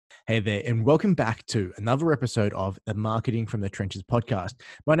Hey there, and welcome back to another episode of the Marketing from the Trenches podcast.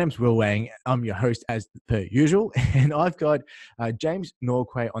 My name's Will Wang. I'm your host as per usual, and I've got James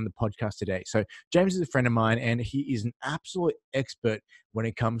Norquay on the podcast today. So James is a friend of mine, and he is an absolute expert when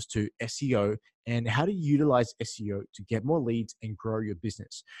it comes to SEO and how to utilize SEO to get more leads and grow your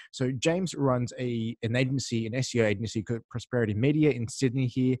business. So James runs an agency, an SEO agency called Prosperity Media in Sydney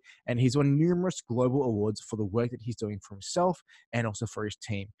here, and he's won numerous global awards for the work that he's doing for himself and also for his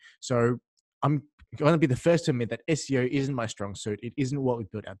team. So I'm going to be the first to admit that SEO isn't my strong suit. It isn't what we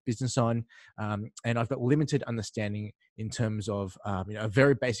built our business on. And I've got limited understanding in terms of a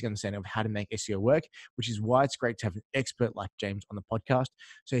very basic understanding of how to make SEO work, which is why it's great to have an expert like James on the podcast.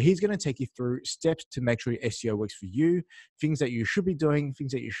 So he's going to take you through steps to make sure your SEO works for you, things that you should be doing,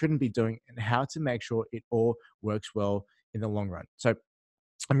 things that you shouldn't be doing, and how to make sure it all works well in the long run. So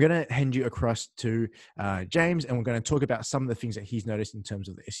I'm going to hand you across to James, and we're going to talk about some of the things that he's noticed in terms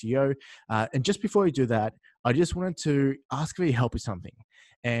of the SEO. And just before we do that, I just wanted to ask for your help with something.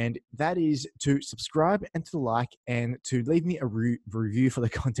 And that is to subscribe and to like and to leave me a review for the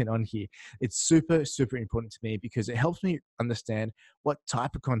content on here. It's super, super important to me because it helps me understand what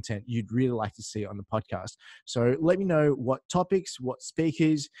type of content you'd really like to see on the podcast. So let me know what topics, what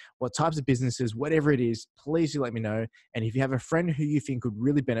speakers, what types of businesses, whatever it is, please do let me know. And if you have a friend who you think could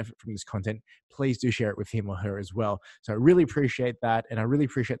really benefit from this content, please do share it with him or her as well. So I really appreciate that. And I really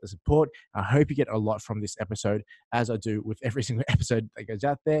appreciate the support. I hope you get a lot from this episode, as I do with every single episode that goes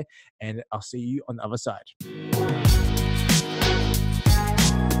out there. And I'll see you on the other side.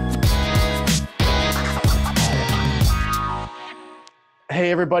 Hey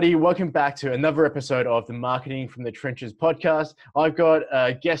everybody, welcome back to another episode of the Marketing from the Trenches podcast. I've got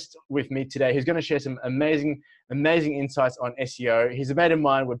a guest with me today who's going to share some amazing insights on SEO. He's a mate of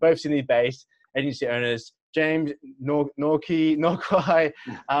mine. We're both Sydney-based agency owners. James Norquay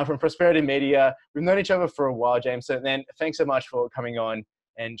from Prosperity Media. We've known each other for a while, James. So then thanks so much for coming on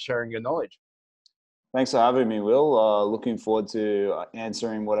and sharing your knowledge. Thanks for having me, Will. Looking forward to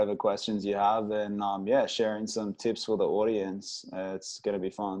answering whatever questions you have and sharing some tips for the audience. It's going to be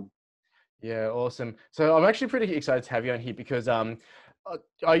fun. Yeah, awesome. So I'm actually pretty excited to have you on here because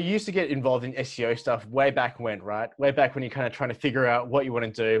I used to get involved in SEO stuff way back when, right? Way back when you're kind of trying to figure out what you want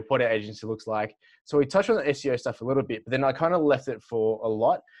to do, what our agency looks like. So we touched on the SEO stuff a little bit, but then I kind of left it for a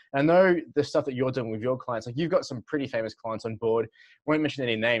lot. And I know the stuff that you're doing with your clients, like you've got some pretty famous clients on board. Won't mention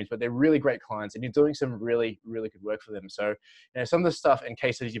any names, but they're really great clients and you're doing some really, really good work for them. So, some of the stuff and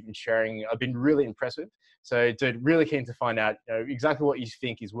case studies you've been sharing, I've been really impressed with. So dude, really keen to find out exactly what you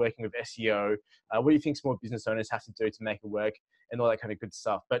think is working with SEO, what do you think small business owners have to do to make it work, and all that kind of good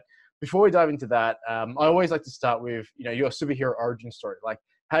stuff. But before we dive into that, I always like to start with, your superhero origin story. Like,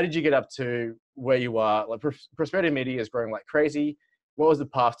 how did you get up to where you are? Like, Prosperity Media is growing like crazy. What was the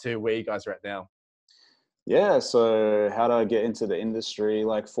path to where you guys are at now? Yeah, so how did I get into the industry?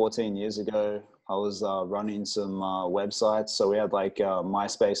 Like 14 years ago, I was running some websites. So we had like a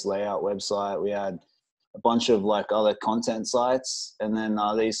MySpace layout website. We had a bunch of like other content sites, and then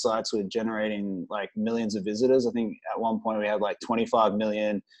these sites were generating like millions of visitors. I think at one point we had like 25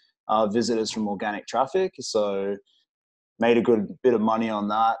 million visitors from organic traffic. So made a good bit of money on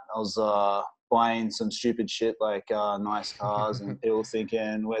that. I was buying some stupid shit like nice cars, and people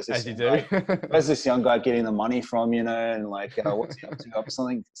thinking, where's this young guy getting the money from, and like what's he up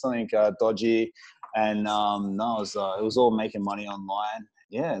to? Something dodgy. And no, it was all making money online.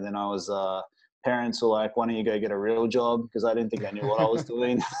 Yeah, and then I was parents were like, why don't you go get a real job? Because I didn't think I knew what I was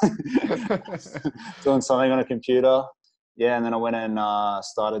doing. Doing something on a computer. Yeah, and then I went and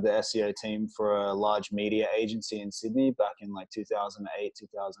started the SEO team for a large media agency in Sydney back in like 2008,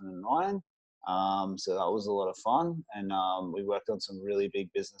 2009. So that was a lot of fun. And we worked on some really big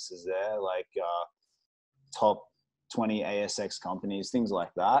businesses there, like top 20 ASX companies, things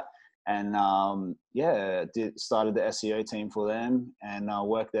like that. And started the SEO team for them and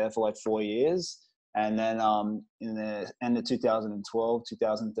worked there for like 4 years. And then in the end of 2012,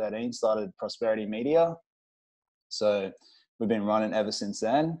 2013, started Prosperity Media. So we've been running ever since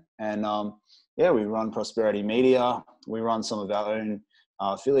then. And we run Prosperity Media. We run some of our own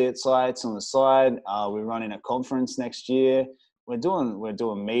affiliate sites on the side. We're running a conference next year. We're doing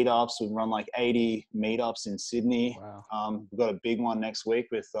meetups. We've run like 80 meetups in Sydney. Wow. We've got a big one next week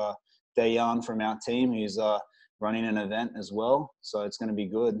with Dayan from our team, who's running an event as well. So it's going to be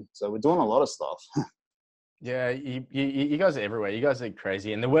good. So we're doing a lot of stuff. Yeah, you guys are everywhere. You guys are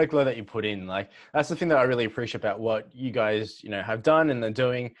crazy. And the workload that you put in, like, that's the thing that I really appreciate about what you guys, have done and are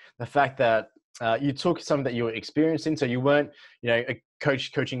doing. The fact that you took something that you were experienced in, so you weren't, a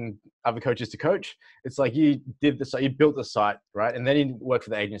coach coaching other coaches to coach. It's like you did the site, you built the site, right? And then you worked for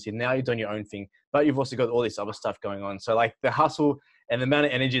the agency. Now you're doing your own thing, but you've also got all this other stuff going on. So like the hustle and the amount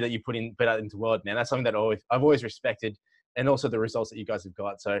of energy that you put out into the world, man, that's something that I've always respected, and also the results that you guys have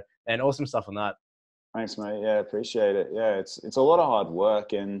got. So, and awesome stuff on that. Thanks, mate. Yeah, appreciate it. Yeah, it's a lot of hard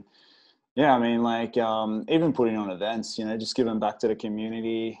work, and yeah, I mean, like even putting on events, just giving back to the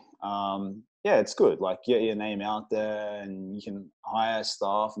community. Yeah, it's good. Like get your name out there, and you can hire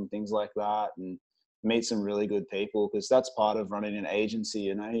staff and things like that, and meet some really good people, because that's part of running an agency.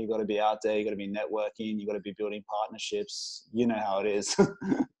 You got to be out there, you got to be networking, you got to be building partnerships. You know how it is.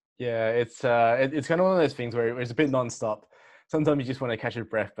 Yeah, it's kind of one of those things where it's a bit nonstop. Sometimes you just want to catch your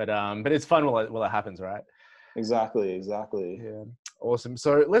breath, but it's fun while it happens, right? Exactly. Yeah, awesome.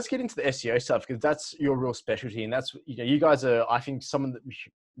 So let's get into the SEO stuff, because that's your real specialty, and that's you guys are, I think, someone that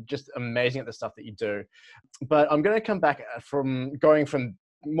just amazing at the stuff that you do. But I'm going to come back from going from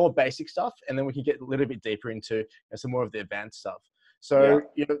more basic stuff, and then we can get a little bit deeper into some more of the advanced stuff. Yeah. So,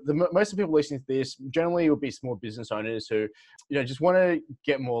 most of the people listening to this generally will be small business owners who, just want to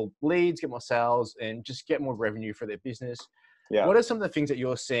get more leads, get more sales, and just get more revenue for their business. Yeah. What are some of the things that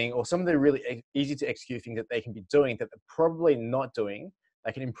you're seeing, or some of the really easy to execute things that they can be doing that they're probably not doing,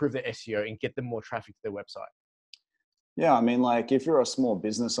 that can improve their SEO and get them more traffic to their website? Yeah, I mean, like if you're a small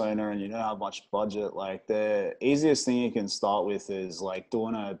business owner and you don't have much budget, like the easiest thing you can start with is like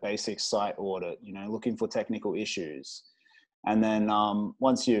doing a basic site audit, looking for technical issues. And then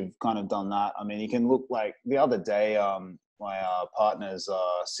once you've kind of done that, I mean, you can look, like the other day, my partner's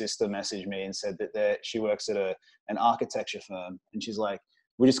sister messaged me and said that she works at an architecture firm, and she's like,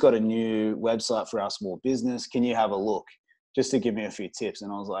 we just got a new website for our small business. Can you have a look just to give me a few tips?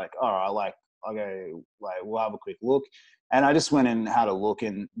 And I was like, all right, like, I'll go, like, we'll have a quick look. And I just went and had a look,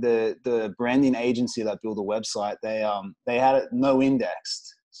 and the branding agency that built the website, they had it no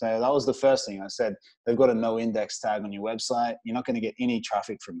indexed. So that was the first thing I said. They've got a no index tag on your website. You're not going to get any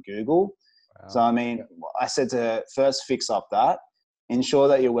traffic from Google. Wow. So, I mean, I said to her, first fix up that, ensure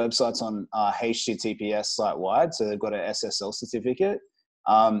that your website's on HTTPS site wide. So they've got an SSL certificate.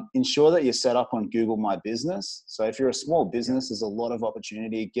 Ensure that you're set up on Google My Business. So if you're a small business, there's a lot of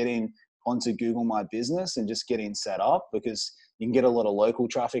opportunity getting onto Google My Business and just getting set up, because you can get a lot of local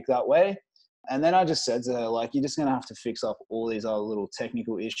traffic that way. And then I just said to her, like, you're just going to have to fix up all these other little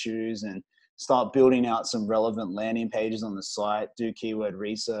technical issues and start building out some relevant landing pages on the site, do keyword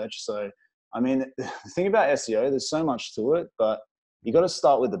research. So, I mean, the thing about SEO, there's so much to it, but you got to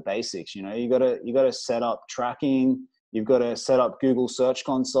start with the basics. You got to set up tracking. You've got to set up Google Search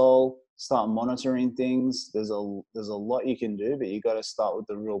Console, start monitoring things. There's a lot you can do, but you got to start with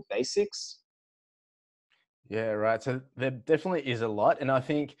the real basics. Yeah, right. So there definitely is a lot. And I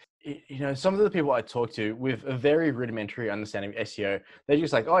think, some of the people I talk to with a very rudimentary understanding of SEO, they're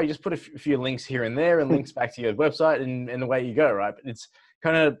just like, oh, you just put a few links here and there and links back to your website, and away you go, right? But it's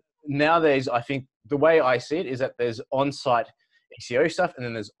kind of, nowadays, I think the way I see it is that there's on-site SEO stuff and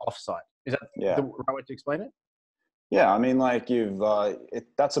then there's off-site. Is that the right way to explain it? Yeah, I mean, like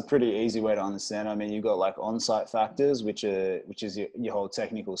that's a pretty easy way to understand. I mean, you've got like on-site factors, which is your whole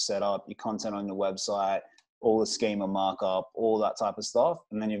technical setup, your content on the website, all the schema markup, all that type of stuff.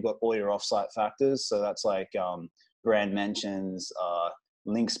 And then you've got all your off-site factors. So that's like brand mentions,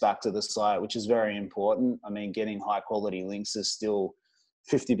 links back to the site, which is very important. I mean, getting high quality links is still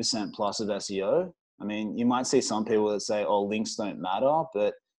 50% plus of SEO. I mean, you might see some people that say, oh, links don't matter,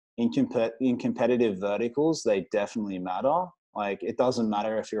 but in competitive verticals, they definitely matter. Like, it doesn't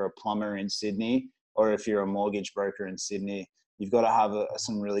matter if you're a plumber in Sydney or if you're a mortgage broker in Sydney. You've got to have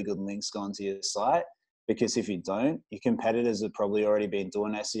some really good links going to your site, because if you don't, your competitors have probably already been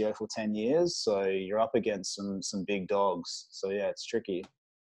doing SEO for 10 years. So you're up against some big dogs. So yeah, it's tricky.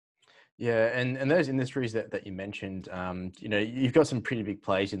 Yeah, and those industries that you mentioned, you've got some pretty big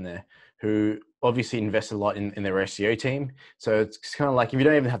players in there who obviously invest a lot in their SEO team. So it's kind of like, if you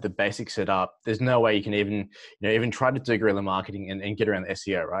don't even have the basics set up, there's no way you can even try to do guerrilla marketing and get around the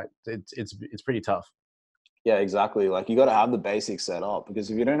SEO, right? It's pretty tough. Yeah, exactly. Like, you got to have the basics set up, because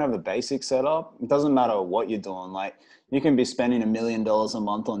if you don't have the basics set up, it doesn't matter what you're doing. Like, you can be spending $1 million a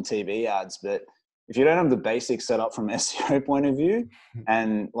month on TV ads, but if you don't have the basics set up from SEO point of view,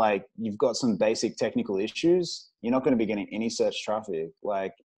 and like you've got some basic technical issues, you're not going to be getting any search traffic.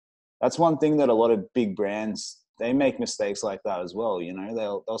 Like, that's one thing that a lot of big brands, they make mistakes like that as well.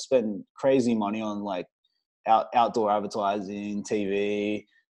 They'll spend crazy money on like outdoor advertising, TV,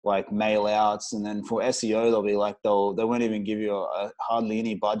 like mail outs, and then for SEO they'll be like, they won't even give you hardly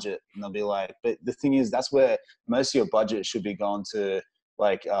any budget, and they'll be like, but the thing is, that's where most of your budget should be going to,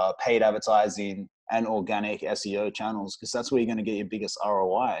 like paid advertising and organic SEO channels, because that's where you're going to get your biggest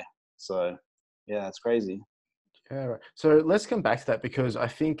ROI. So yeah, it's crazy. Yeah, right. So let's come back to that, because I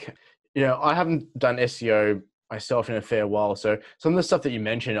think, I haven't done SEO myself in a fair while. So some of the stuff that you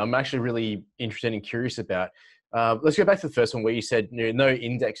mentioned, I'm actually really interested and curious about. Let's go back to the first one where you said no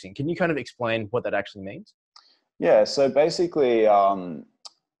indexing. Can you kind of explain what that actually means? Yeah, so basically,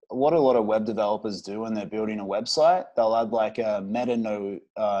 what a lot of web developers do when they're building a website, they'll add like a meta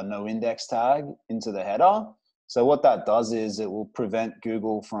no index tag into the header. So what that does is it will prevent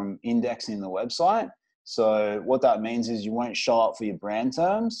Google from indexing the website. So what that means is you won't show up for your brand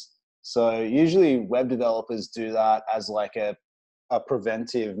terms. So usually web developers do that as like a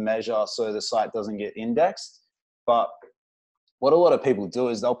preventive measure so the site doesn't get indexed. But what a lot of people do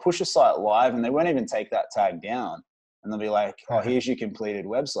is they'll push a site live and they won't even take that tag down. And they'll be like, oh, here's your completed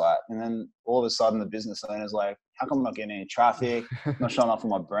website. And then all of a sudden the business owner's like, how come I'm not getting any traffic? I'm not showing up for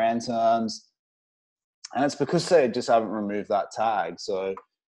my brand terms. And it's because they just haven't removed that tag. So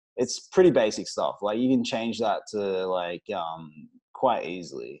it's pretty basic stuff. Like you can change that to like quite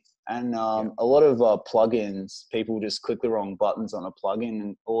easily. And a lot of plugins, people just click the wrong buttons on a plugin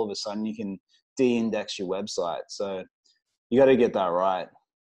and all of a sudden you can de-index your website. So you got to get that right.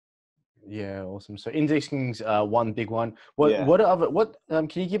 Yeah, awesome. So indexing's one big one. Yeah. Can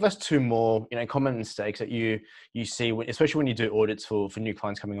you give us two more, common mistakes that you see, especially when you do audits for new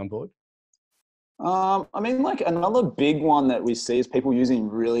clients coming on board? I mean, like another big one that we see is people using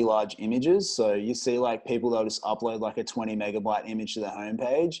really large images. So you see like people, they'll just upload like a 20 megabyte image to their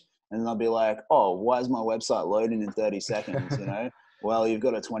homepage and they'll be like, oh, why is my website loading in 30 seconds? Well, you've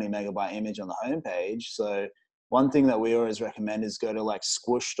got a 20 megabyte image on the homepage. So one thing that we always recommend is go to like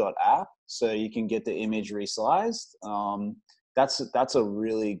squish.app so you can get the image resized. That's a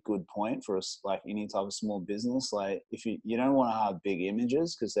really good point for us, like any type of small business. Like if you don't want to have big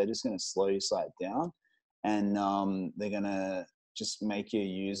images because they're just going to slow your site down, and they're going to just make your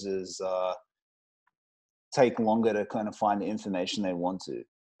users take longer to kind of find the information they want to.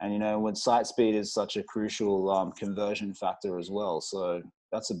 And when site speed is such a crucial conversion factor as well, so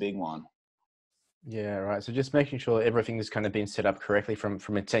that's a big one. Yeah, right. So just making sure everything is kind of being set up correctly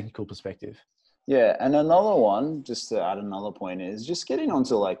from a technical perspective. Yeah, and another one, just to add another point, is just getting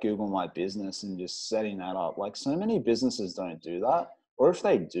onto like Google My Business and just setting that up. Like so many businesses don't do that, or if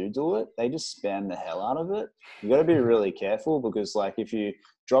they do it, they just spam the hell out of it. You got to be really careful because like if you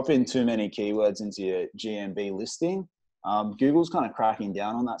drop in too many keywords into your GMB listing, Google's kind of cracking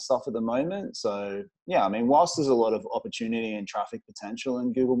down on that stuff at the moment. So yeah, I mean, whilst there's a lot of opportunity and traffic potential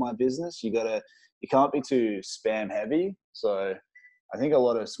in Google My Business, you can't be too spam heavy. So I think a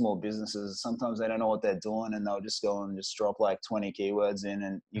lot of small businesses, sometimes they don't know what they're doing and they'll just go and just drop like 20 keywords in,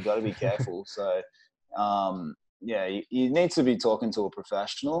 and you got to be careful. So yeah, you need to be talking to a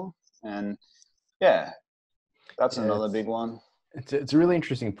professional, and yeah, that's another big one. It's a really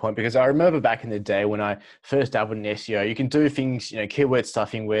interesting point, because I remember back in the day when I first dabbled in SEO, you can do things, keyword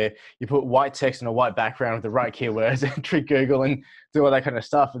stuffing, where you put white text on a white background with the right keywords and trick Google and do all that kind of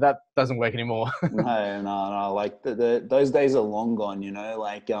stuff. But that doesn't work anymore. No. Like those days are long gone,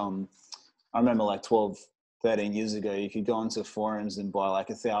 like I remember like 12, 13 years ago, you could go into forums and buy like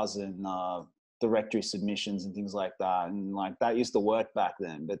 1,000 directory submissions and things like that. And like that used to work back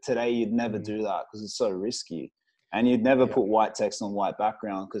then. But today you'd never do that because it's so risky. And you'd never put white text on white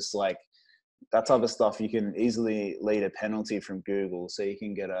background because like that type of stuff, you can easily lead a penalty from Google. So you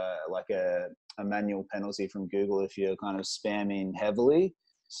can get a manual penalty from Google if you're kind of spamming heavily.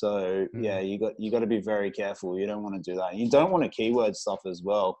 So yeah, you got to be very careful. You don't want to do that. You don't want to keyword stuff as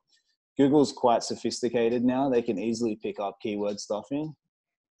well. Google's quite sophisticated now. They can easily pick up keyword stuffing.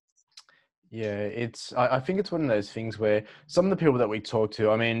 Yeah, I think it's one of those things where some of the people that we talk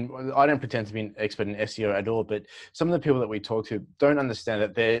to, I mean, I don't pretend to be an expert in SEO at all, but some of the people that we talk to don't understand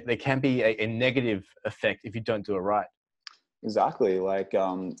that there can be a negative effect if you don't do it right. Exactly. Like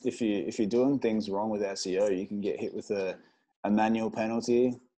if you're doing things wrong with SEO, you can get hit with a manual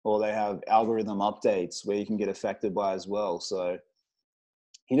penalty, or they have algorithm updates where you can get affected by as well. So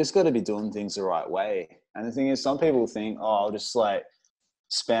you just got to be doing things the right way. And the thing is, some people think, oh, I'll just like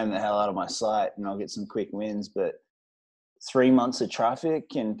spam the hell out of my site and I'll get some quick wins. But 3 months of traffic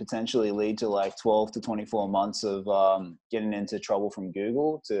can potentially lead to like 12 to 24 months of getting into trouble from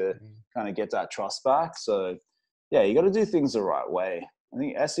Google to kind of get that trust back. So yeah, you got to do things the right way. I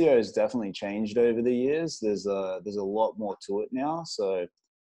think SEO has definitely changed over the years. There's a lot more to it now. So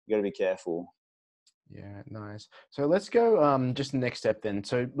you got to be careful. Yeah, nice. So let's go just the next step then.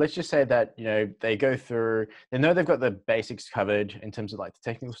 So let's just say that, they go through, they know they've got the basics covered in terms of like the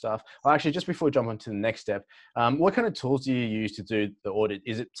technical stuff. Well, actually, just before we jump on to the next step, what kind of tools do you use to do the audit?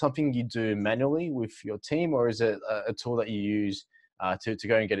 Is it something you do manually with your team, or is it a tool that you use to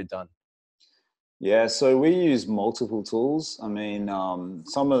go and get it done? Yeah, so we use multiple tools. I mean,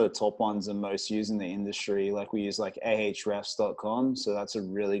 some of the top ones are most used in the industry. Like we use like ahrefs.com. So that's a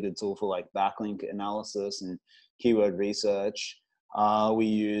really good tool for like backlink analysis and keyword research. We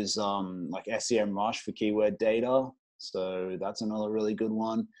use like SEMrush for keyword data. So that's another really good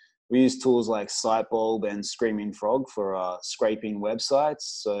one. We use tools like Sitebulb and Screaming Frog for scraping websites.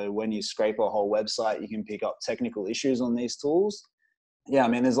 So when you scrape a whole website, you can pick up technical issues on these tools. Yeah, I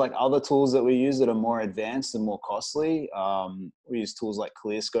mean, there's like other tools that we use that are more advanced and more costly. We use tools like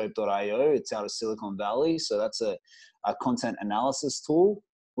clearscope.io. It's out of Silicon Valley. So that's a content analysis tool.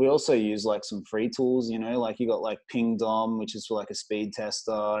 We also use like some free tools, like you got like PingDom, which is for like a speed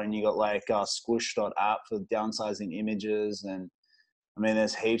tester, and you got like squish.app for downsizing images. And I mean,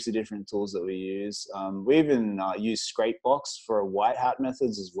 there's heaps of different tools that we use. We even use Scrapebox for white hat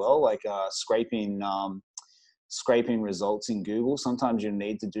methods as well, like scraping results in Google. Sometimes you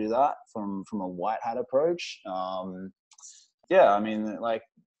need to do that from a white hat approach. Yeah, I mean, like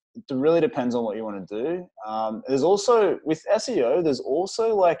it really depends on what you want to do. There's also with SEO, there's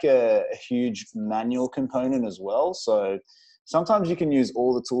also like a huge manual component as well. So sometimes you can use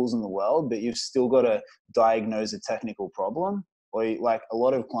all the tools in the world, but you've still got to diagnose a technical problem. Or like a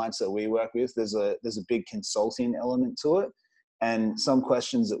lot of clients that we work with, there's a big consulting element to it. And some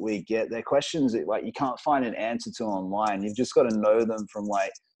questions that we get, they're questions that like you can't find an answer to online. You've just got to know them from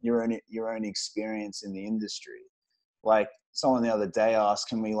like your own experience in the industry. Like someone the other day asked,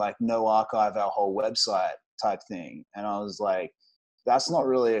 can we like no archive our whole website type thing? And I was like, that's not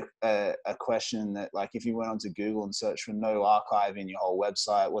really a question that like if you went onto Google and searched for no archive in your whole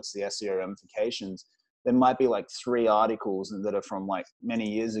website, what's the SEO ramifications? There might be like 3 articles that are from like many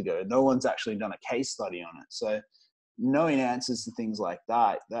years ago. No one's actually done a case study on it. So knowing answers to things like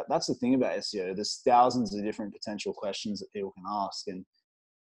that's the thing about SEO. There's thousands of different potential questions that people can ask. And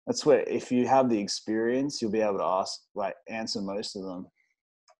that's where, if you have the experience, you'll be able to answer most of them.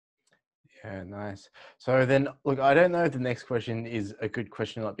 Yeah, nice. So then, look, I don't know if the next question is a good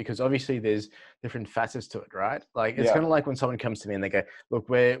question or not, because obviously there's different facets to it, right? Like it's Yeah. kind of like when someone comes to me and they go, "Look,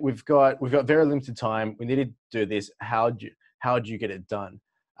 we've got very limited time. We need to do this. How'd you get it done?"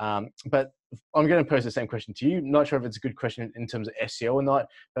 But I'm going to pose the same question to you. Not sure if it's a good question in terms of SEO or not,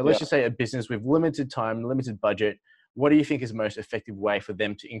 but let's Yeah. just say a business with limited time, limited budget. What do you think is the most effective way for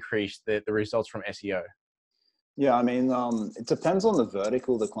them to increase the results from SEO? Yeah, I mean, it depends on the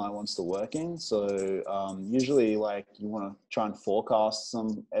vertical the client wants to work in. So usually, like you want to try and forecast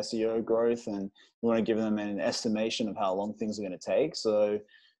some SEO growth, and you want to give them an estimation of how long things are going to take. So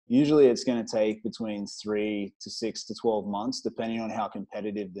usually, it's going to take between 3 to 6 to 12 months, depending on how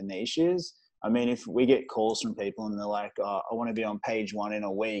competitive the niche is. I mean, if we get calls from people and they're like, "I want to be on page 1 in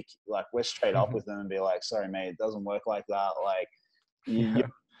a week," like we're straight up with them and be like, "Sorry, mate, it doesn't work like that. Like,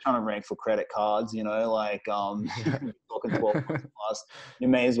 you're trying to rank for credit cards, like talking 12 months plus, you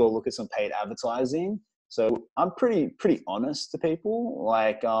may as well look at some paid advertising." So I'm pretty honest to people.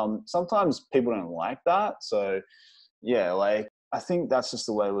 Like sometimes people don't like that. So yeah, like I think that's just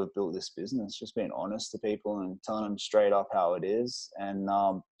the way we've built this business, just being honest to people and telling them straight up how it is. And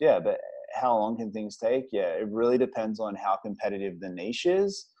yeah, but how long can things take? Yeah, it really depends on how competitive the niche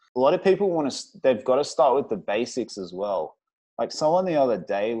is. A lot of people they've got to start with the basics as well. Like someone the other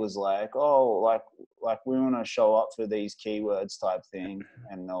day was like, "Oh, like we want to show up for these keywords type thing,"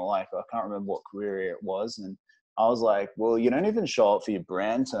 and they're like, I can't remember what query it was, and I was like, "Well, you don't even show up for your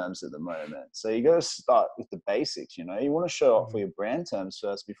brand terms at the moment, so you got to start with the basics. You want to show up for your brand terms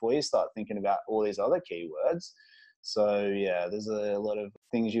first before you start thinking about all these other keywords." So yeah, there's a lot of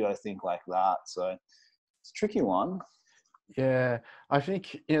things you got to think like that. So it's a tricky one. Yeah, I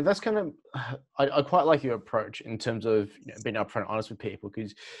think that's kind of I quite like your approach in terms of being upfront and honest with people,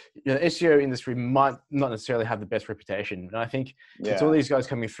 because the SEO industry might not necessarily have the best reputation, and I think it's all Yeah. these guys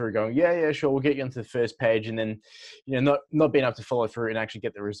coming through going, yeah, sure, we'll get you onto the first page, and then not being able to follow through and actually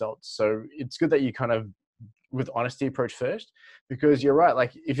get the results. So it's good that you kind of with honesty approach first, because you're right.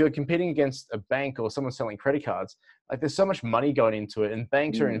 Like if you're competing against a bank or someone selling credit cards, like there's so much money going into it, and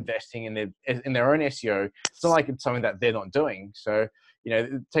banks are Mm. investing in their own SEO. It's not like it's something that they're not doing. So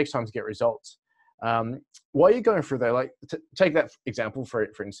it takes time to get results. While you're going through though, like take that example for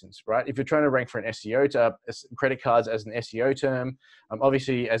instance, right? If you're trying to rank for an SEO to credit cards as an SEO term,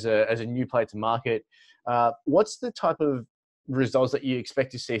 obviously as a new player to market, what's the type of results that you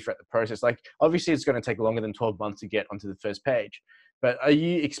expect to see throughout the process? Like, obviously it's going to take longer than 12 months to get onto the first page, but are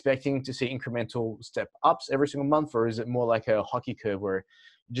you expecting to see incremental step ups every single month, or is it more like a hockey curve where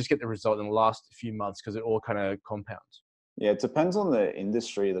you just get the result in the last few months because it all kind of compounds? Yeah, it depends on the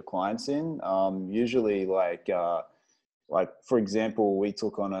industry the client's in. Usually, like for example, we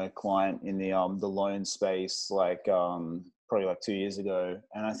took on a client in the loan space probably like 2 years ago,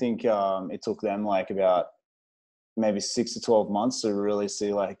 and I think it took them like about maybe 6 to 12 months to really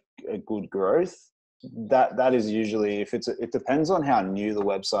see like a good growth. That is usually, if it depends on how new the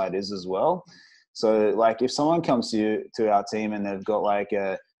website is as well. So like if someone comes to our team and they've got like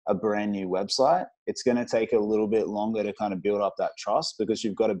a brand new website, it's going to take a little bit longer to kind of build up that trust, because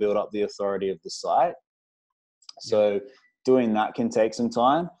you've got to build up the authority of the site. So doing that can take some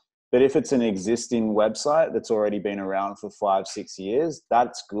time. But if it's an existing website that's already been around for 5-6 years,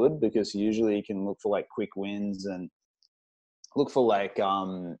 that's good, because usually you can look for like quick wins and look for like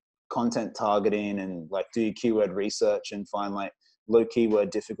content targeting and like do your keyword research and find like low keyword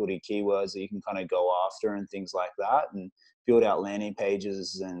difficulty keywords that you can kind of go after and things like that, and build out landing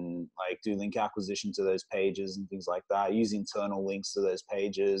pages and like do link acquisition to those pages and things like that. Use internal links to those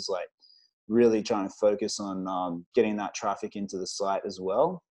pages, like really trying to focus on getting that traffic into the site as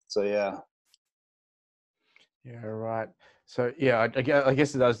well. So yeah. Yeah, right. So yeah, I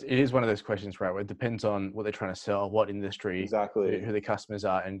guess it is one of those questions, right, where it depends on what they're trying to sell, what industry, Exactly. who their customers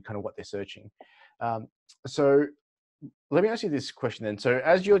are, and kind of what they're searching. So let me ask you this question then. So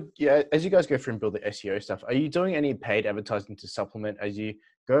as you guys go through and build the SEO stuff, are you doing any paid advertising to supplement as you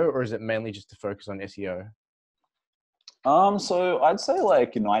go, or is it mainly just to focus on SEO? So I'd say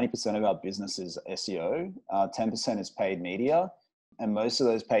like 90% of our business is SEO, 10% is paid media. And most of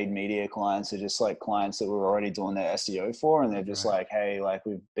those paid media clients are just like clients that we're already doing their SEO for. And they're just Right. like, hey, like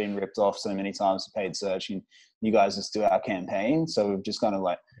we've been ripped off so many times for paid search, and you guys just do our campaign. So we've just kind of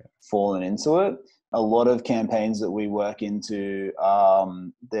like fallen into it. A lot of campaigns that we work into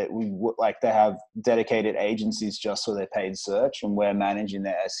like they have dedicated agencies just for their paid search, and we're managing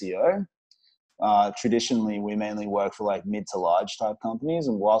their SEO. Traditionally, we mainly work for like mid to large type companies.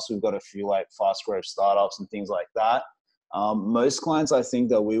 And whilst we've got a few like fast growth startups and things like that, most clients I think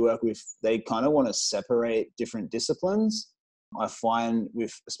that we work with, they kind of want to separate different disciplines. I find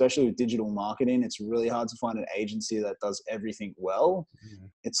especially with digital marketing, it's really hard to find an agency that does everything well. Yeah.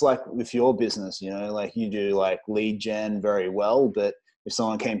 It's like with your business, like you do like lead gen very well, but if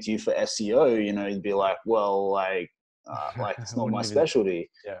someone came to you for SEO, you'd be like, well, like it's I not my wouldn't even. specialty.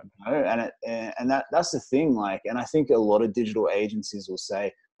 Yeah. And that's the thing. Like, and I think a lot of digital agencies will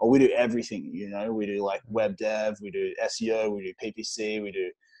say, oh, we do everything. We do like web dev, we do SEO, we do PPC, we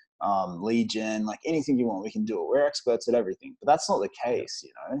do lead gen, like anything you want, we can do it. We're experts at everything. But that's not the Yeah. case.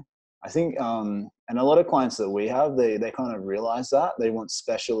 I think and a lot of clients that we have, they kind of realize that they want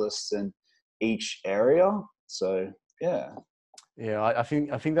specialists in each area. So yeah. Yeah, I think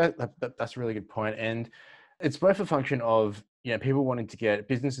that's a really good point, and it's both a function of people wanting to get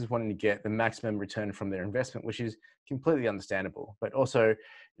businesses wanting to get the maximum return from their investment, which is completely understandable. But also,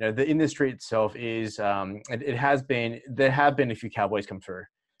 the industry itself is it has been there have been a few cowboys come through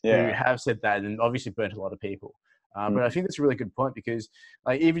who Yeah. have said that and obviously burnt a lot of people. But I Mm. think that's a really good point, because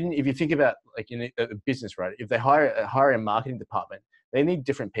like even if you think about like in a business, right, if they hire a marketing department, they need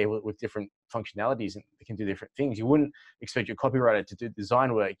different people with different functionalities and they can do different things. You wouldn't expect your copywriter to do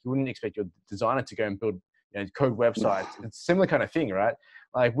design work. You wouldn't expect your designer to go and build code websites. It's a similar kind of thing, right?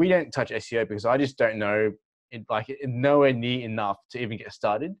 Like we don't touch SEO because I just don't know nowhere near enough to even get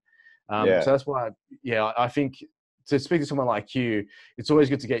started. Yeah. So that's why, I think to speak to someone like you, it's always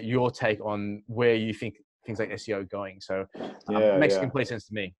good to get your take on where you think things like SEO are going. So it Yeah. makes Yeah. complete sense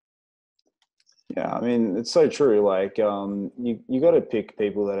to me. Yeah, I mean, it's so true. Like, you got to pick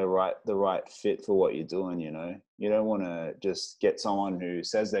people that are the right fit for what you're doing. You don't want to just get someone who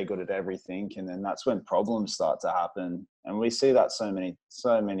says they're good at everything, and then that's when problems start to happen. And we see that so many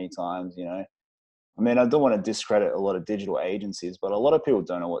times. I mean, I don't want to discredit a lot of digital agencies, but a lot of people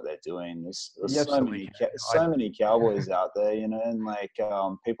don't know what they're doing. There's You absolutely can. so many cowboys out there, and like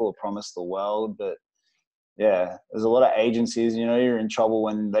people are promised the world, but yeah, there's a lot of agencies, you're in trouble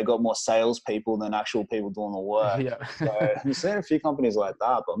when they got more salespeople than actual people doing the work. Yeah. So I'm seeing a few companies like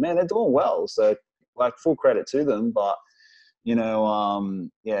that, but man, they're doing well. So like full credit to them, but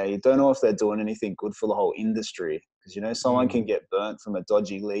yeah, you don't know if they're doing anything good for the whole industry, because, someone Mm. can get burnt from a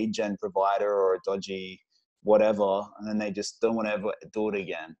dodgy lead gen provider or a dodgy whatever, and then they just don't want to ever do it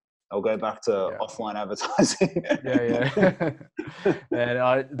again. I'll go back to Yeah. offline advertising. Yeah. And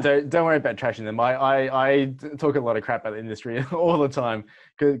I don't worry about trashing them. I talk a lot of crap about the industry all the time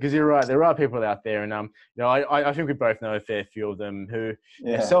because you're right. There are people out there, and I think we both know a fair few of them who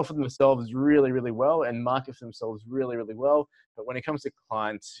Yeah. sell for themselves really, really well and market for themselves really, really well. But when it comes to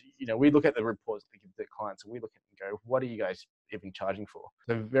clients, we look at the reports that give the clients, and we look at them and go, "What are you guys even charging for?"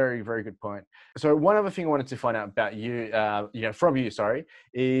 So very, very good point. So one other thing I wanted to find out about you, from you, sorry,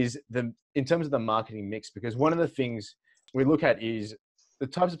 is in terms of the marketing mix, because one of the things we look at is the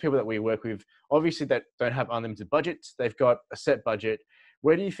types of people that we work with, obviously that don't have unlimited budgets. They've got a set budget.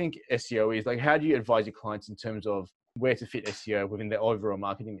 Where do you think SEO is? Like, how do you advise your clients in terms of where to fit SEO within their overall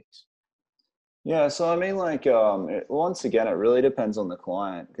marketing mix? Yeah, so I mean, like, once again, it really depends on the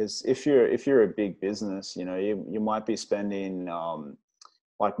client. Because if you're a big business, you might be spending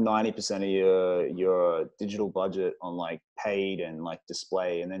like 90% of your digital budget on like paid and like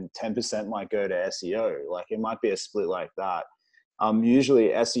display, and then 10% might go to SEO. Like, it might be a split like that. Usually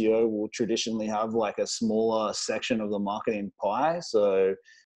SEO will traditionally have like a smaller section of the marketing pie. So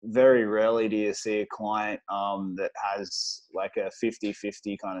very rarely do you see a client that has like a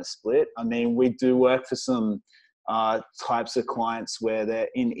 50-50 kind of split. I mean, we do work for some types of clients where they're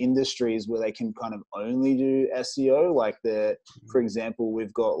in industries where they can kind of only do SEO. Like for example,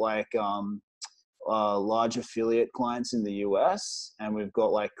 we've got like large affiliate clients in the US, and we've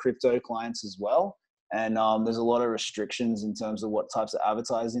got like crypto clients as well. And there's a lot of restrictions in terms of what types of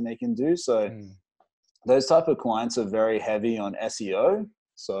advertising they can do. So those type of clients are very heavy on SEO.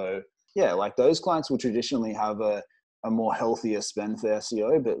 So yeah, like those clients will traditionally have a more healthier spend for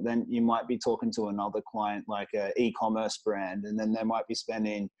SEO, but then you might be talking to another client like a e-commerce brand, and then they might be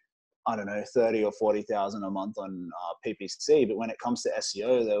spending, I don't know, 30 or 40,000 a month on PPC. But when it comes to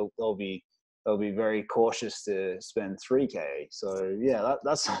SEO, they'll be very cautious to spend 3K. So yeah,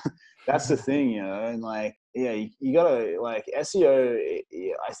 that's that's the thing, and like, yeah, you gotta like SEO.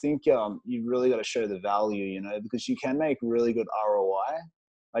 I think you really got to show the value, because you can make really good ROI.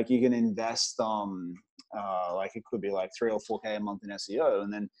 Like, you can invest like it could be like 3 or 4K a month in SEO,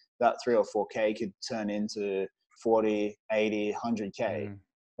 and then that 3 or 4K could turn into 40, 80, 100K.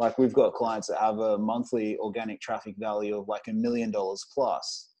 Like, we've got clients that have a monthly organic traffic value of like $1 million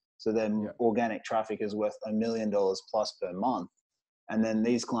plus. So then organic traffic is worth $1 million plus per month. And then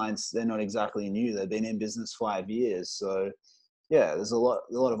these clients, they're not exactly new. They've been in business 5 years. So yeah, there's a lot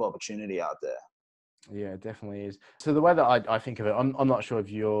of opportunity out there. Yeah, it definitely is. So the way that I think of it, I'm not sure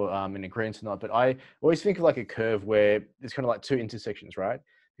if you're in agreement or not, but I always think of like a curve where there's kind of like two intersections, right?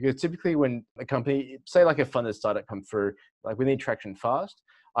 Because typically when a company, say like a funded startup come through, like we need traction fast,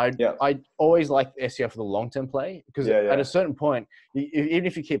 Yeah. I always like SEO for the long-term play, because at Yeah. a certain point, even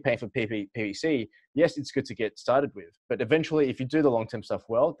if you keep paying for PPC, yes, it's good to get started with. But eventually, if you do the long-term stuff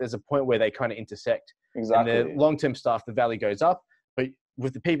well, there's a point where they kind of intersect. And the Exactly. long-term stuff, the value goes up. But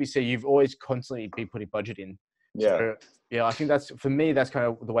with the PPC, you've always constantly been putting budget in. Yeah. So yeah, I think for me, that's kind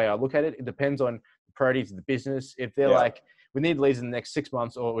of the way I look at it. It depends on the priorities of the business. If they're Yeah. like, we need leads in the next 6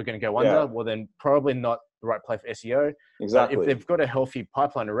 months or we're going to go Yeah. under, well, then probably not the right play for SEO. But if Exactly. they've got a healthy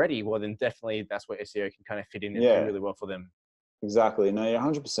pipeline already, well, then definitely that's where SEO can kind of fit in and do Yeah. really well for them. Exactly. No, you're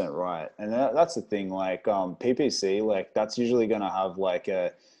 100% right. And that's the thing, like PPC, like that's usually going to have like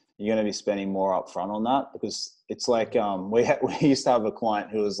you're going to be spending more upfront on that, because it's like we used to have a client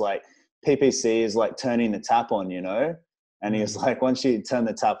who was like, PPC is like turning the tap on, and he was like, once you turn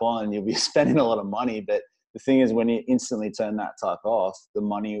the tap on, you'll be spending a lot of money. But the thing is, when you instantly turn that tap off, the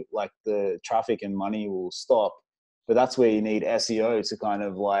money, like the traffic and money will stop. But that's where you need SEO to kind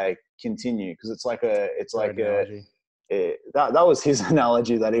of like continue, because it's like Great analogy. that was his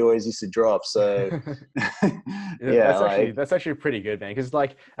analogy that he always used to drop. So Yeah, yeah, like, that's actually pretty good, man. Because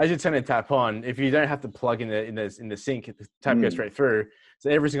like as you turn and tap on, if you don't have to plug in the sink, the tap goes straight through. So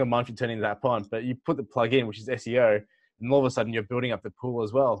every single month you turn in that tap on, but you put the plug in, which is SEO, and all of a sudden you're building up the pool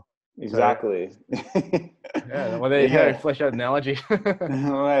as well. So exactly. yeah, well there you go, Yeah. flesh out analogy.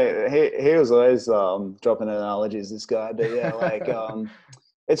 Right. He was always dropping analogies, this guy. But yeah, like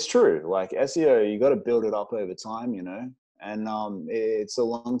it's true. Like SEO, you got to build it up over time, and it's a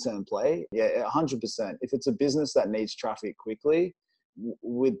long-term play. Yeah, 100%. If it's a business that needs traffic quickly,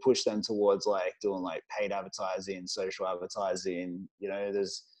 we'd push them towards like doing like paid advertising, social advertising.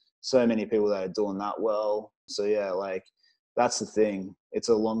 There's so many people that are doing that well. So yeah, like that's the thing. It's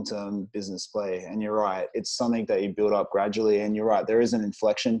a long-term business play, and you're right. It's something that you build up gradually, and you're right. There is an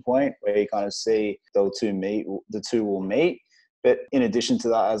inflection point where you kind of see the two will meet. But in addition to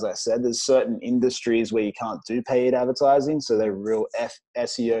that, as I said, there's certain industries where you can't do paid advertising. So they're real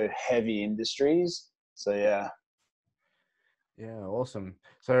SEO heavy industries. So yeah. Yeah, awesome.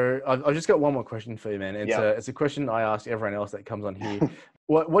 So I've just got one more question for you, man. Yeah. It's a question I ask everyone else that comes on here.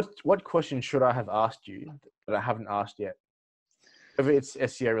 What question should I have asked you that I haven't asked yet? Whether it's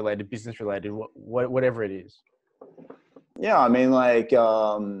SEO related, business related, whatever it is. Yeah, I mean, like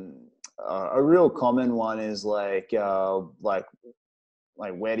a real common one is like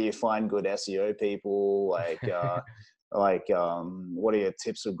where do you find good SEO people? What are your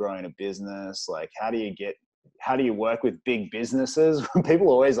tips for growing a business? Like, how do you work with big businesses? People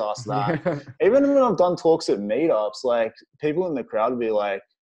always ask that. Even when I've done talks at meetups, like people in the crowd will be like,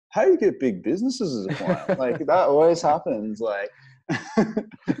 how do you get big businesses as a client? Like that always happens. Like,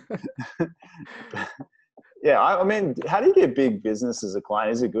 yeah, I mean, how do you get big business as a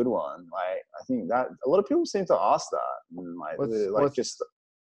client is a good one. Like, I think that a lot of people seem to ask that, and what's like what's just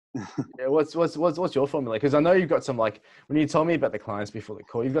Yeah, what's your formula? Because I know you've got some, like, when you told me about the clients before the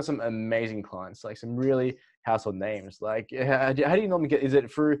call, you've got some amazing clients, like some really household names. Like, how do you normally get? Is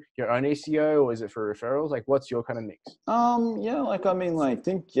it through your own SEO or is it for referrals? Like, what's your kind of mix? yeah, like I mean, like I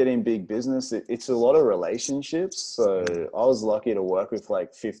think getting big business, it's a lot of relationships. So I was lucky to work with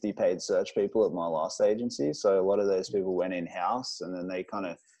like 50 paid search people at my last agency. So a lot of those people went in house, and then they kind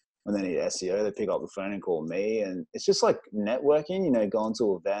of, when they need SEO, they pick up the phone and call me. And it's just like networking, you know, going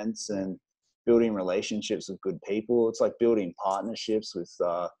to events and building relationships with good people. It's like building partnerships with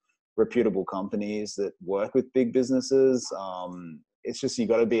reputable companies that work with big businesses. It's just, you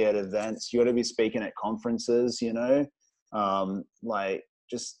got to be at events, you got to be speaking at conferences, you know, like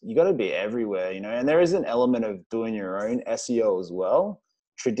just, you got to be everywhere, you know. And there is an element of doing your own SEO as well.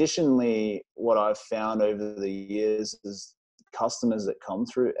 Traditionally, what I've found over the years is customers that come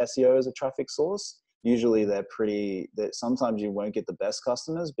through SEO as a traffic source, usually that sometimes you won't get the best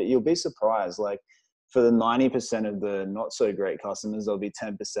customers, but you'll be surprised. Like for the 90% of the not so great customers, there'll be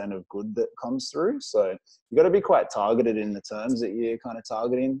 10% of good that comes through. So you got to be quite targeted in the terms that you're kind of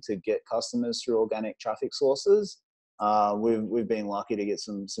targeting to get customers through organic traffic sources. We've been lucky to get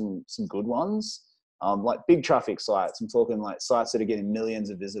some good ones. Like big traffic sites, I'm talking like sites that are getting millions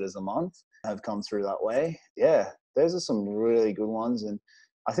of visitors a month have come through that way. Yeah, those are some really good ones. And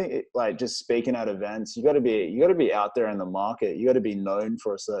I think like just speaking at events, you got to be out there in the market. You got to be known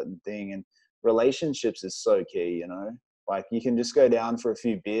for a certain thing, and relationships is so key, you know. Like you can just go down for a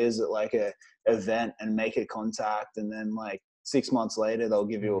few beers at like a event and make a contact, and then like 6 months later they'll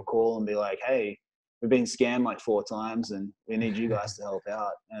give you a call and be like, hey, we've been scammed like 4 times and we need you guys to help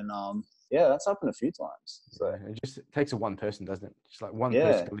out. And yeah, that's happened a few times. So It just takes a one person, doesn't it? Just like one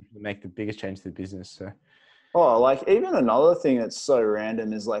person yeah. can make the biggest change to the business. So Oh, like even another thing that's so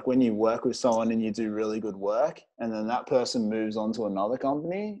random is like when you work with someone and you do really good work, and then that person moves on to another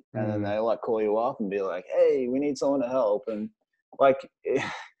company, and then they like call you up and be like, hey, we need someone to help. And like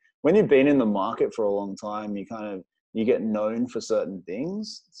when you've been in the market for a long time, you get known for certain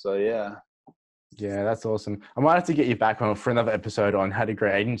things. So yeah. yeah, that's awesome. I might have to get you back on for another episode on how to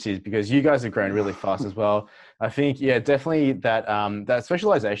grow agencies, because you guys have grown really fast as well. I think, yeah, definitely that that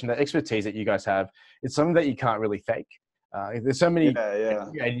specialization, that expertise that you guys have, it's something that you can't really fake. There's so many Yeah.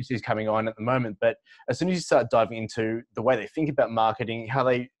 agencies coming on at the moment, but as soon as you start diving into the way they think about marketing, how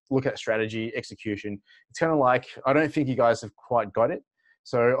they look at strategy, execution, it's kind of like, I don't think you guys have quite got it.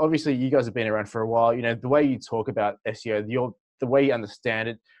 So obviously you guys have been around for a while. You know, the way you talk about SEO, the way you understand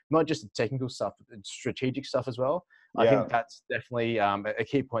it, not just the technical stuff, but the strategic stuff as well. I Yeah. think that's definitely a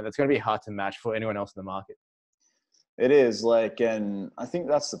key point that's going to be hard to match for anyone else in the market. It is like, and I think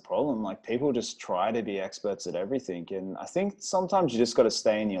that's the problem. Like people just try to be experts at everything. And I think sometimes you just got to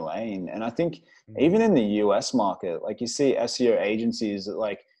stay in your lane. And I think even in the US market, like you see SEO agencies that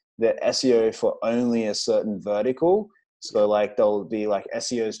like the SEO for only a certain vertical. So like they'll be like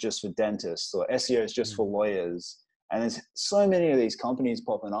SEO is just for dentists or SEO is just for lawyers. And there's so many of these companies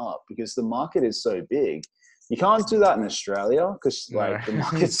popping up because the market is so big. You can't do that in Australia because No, like the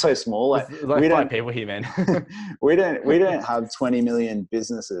market's so small. Like there's like we 5 don't people here, man. we don't have 20 million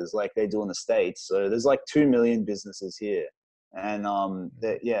businesses like they do in the States. So there's like 2 million businesses here. And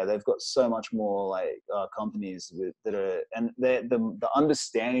they've got so much more like companies that are, and the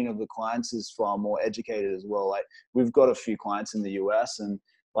understanding of the clients is far more educated as well. Like we've got a few clients in the US, and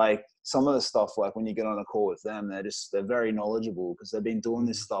like some of the stuff, like when you get on a call with them, they're very knowledgeable because they've been doing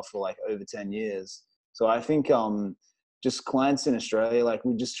this stuff for like over 10 years. So I think just clients in Australia, like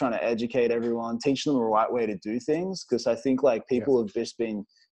we're just trying to educate everyone, teach them the right way to do things. Cause I think like people have just been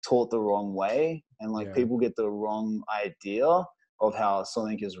taught the wrong way, and like people get the wrong idea of how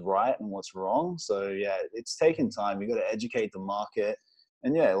something is right and what's wrong. So yeah, it's taking time. You got to educate the market,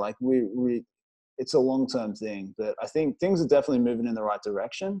 and yeah, like it's a long-term thing, but I think things are definitely moving in the right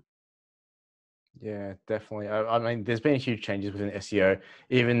direction. Yeah, definitely. I mean, there's been huge changes within SEO,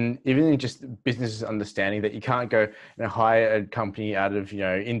 even in just businesses understanding that you can't go and hire a company out of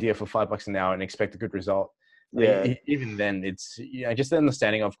India for $5 an hour and expect a good result. I mean, Yeah, even then, it's just the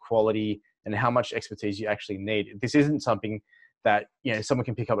understanding of quality and how much expertise you actually need. This isn't something that someone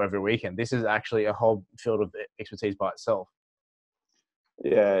can pick up over a weekend. This is actually a whole field of expertise by itself.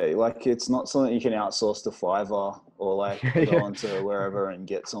 yeah, like it's not something you can outsource to Fiverr or like go Yeah. onto wherever and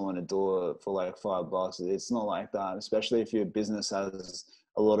get someone to do it for like $5. It's not like that, especially if your business has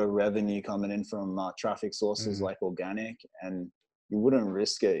a lot of revenue coming in from traffic sources Mm. like organic, and you wouldn't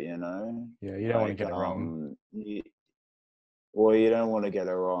risk it, Yeah, you don't want to like get it wrong. well, you don't want to get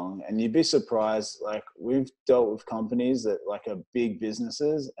it wrong. And you'd be surprised, like we've dealt with companies that like are big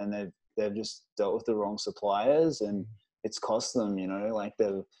businesses and they've just dealt with the wrong suppliers, and it's cost them, like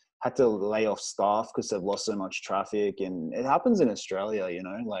they've had to lay off staff because they've lost so much traffic. And it happens in Australia,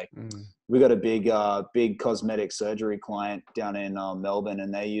 like Mm. we got a big cosmetic surgery client down in Melbourne,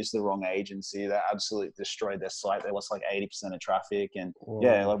 and they used the wrong agency. They absolutely destroyed their site. They lost like 80% of traffic, and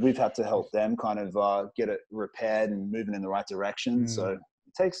yeah, Whoa. like we've had to help them kind of get it repaired and moving in the right direction. So Mm. it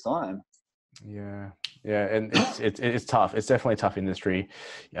takes time. Yeah, yeah, and it's tough. It's definitely a tough industry,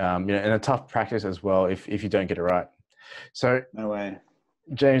 and a tough practice as well if you don't get it right. So, No way.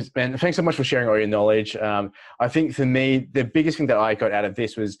 James, man, thanks so much for sharing all your knowledge. I think for me, the biggest thing that I got out of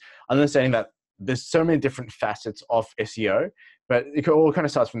this was understanding that there's so many different facets of SEO, but it all kind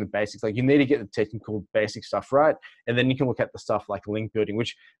of starts from the basics. Like you need to get the technical basic stuff right, and then you can look at the stuff like link building,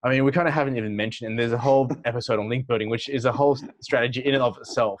 which I mean we kind of haven't even mentioned. And there's a whole episode on link building, which is a whole strategy in and of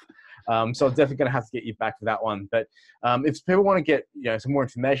itself. So I'm definitely going to have to get you back for that one. But if people want to get some more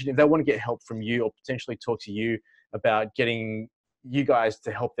information, if they want to get help from you or potentially talk to you about getting you guys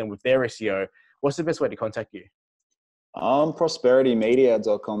to help them with their SEO, what's the best way to contact you?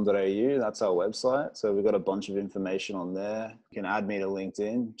 Prosperitymedia.com.au. That's our website. So we've got a bunch of information on there. You can add me to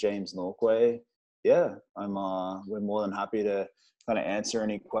LinkedIn, James Norquay. Yeah, we're more than happy to kind of answer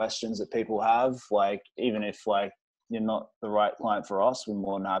any questions that people have. Like, even if like you're not the right client for us, we're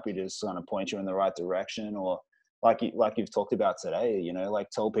more than happy to just kind of point you in the right direction, or like you've talked about today, like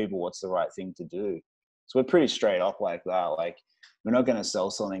tell people what's the right thing to do. So we're pretty straight up like that. Like, we're not going to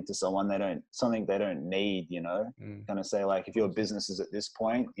sell something to someone something they don't need, Mm, kind of say like, if your awesome. business is at this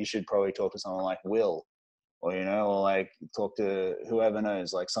point, you should probably talk to someone like Will, or or like talk to whoever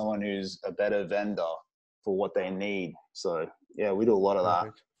knows, like someone who's a better vendor for what they need. So yeah, we do a lot of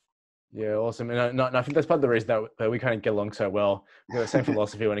Perfect. Yeah, awesome. And I think that's part of the reason that we kind of get along so well. We've got the same that.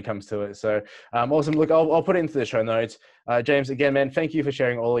 philosophy when it comes to it. So awesome. Look, I'll put it into the show notes. James, again, man, thank you for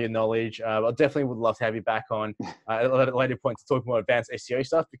sharing all your knowledge. I definitely would love to have you back on at a later point to talk more advanced SEO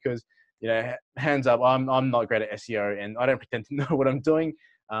stuff because, hands up, I'm not great at SEO and I don't pretend to know what I'm doing.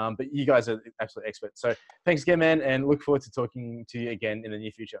 But you guys are absolute experts. So thanks again, man, and look forward to talking to you again in the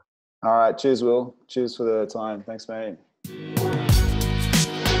near future. All right, cheers, Will. Cheers for the time. Thanks, mate.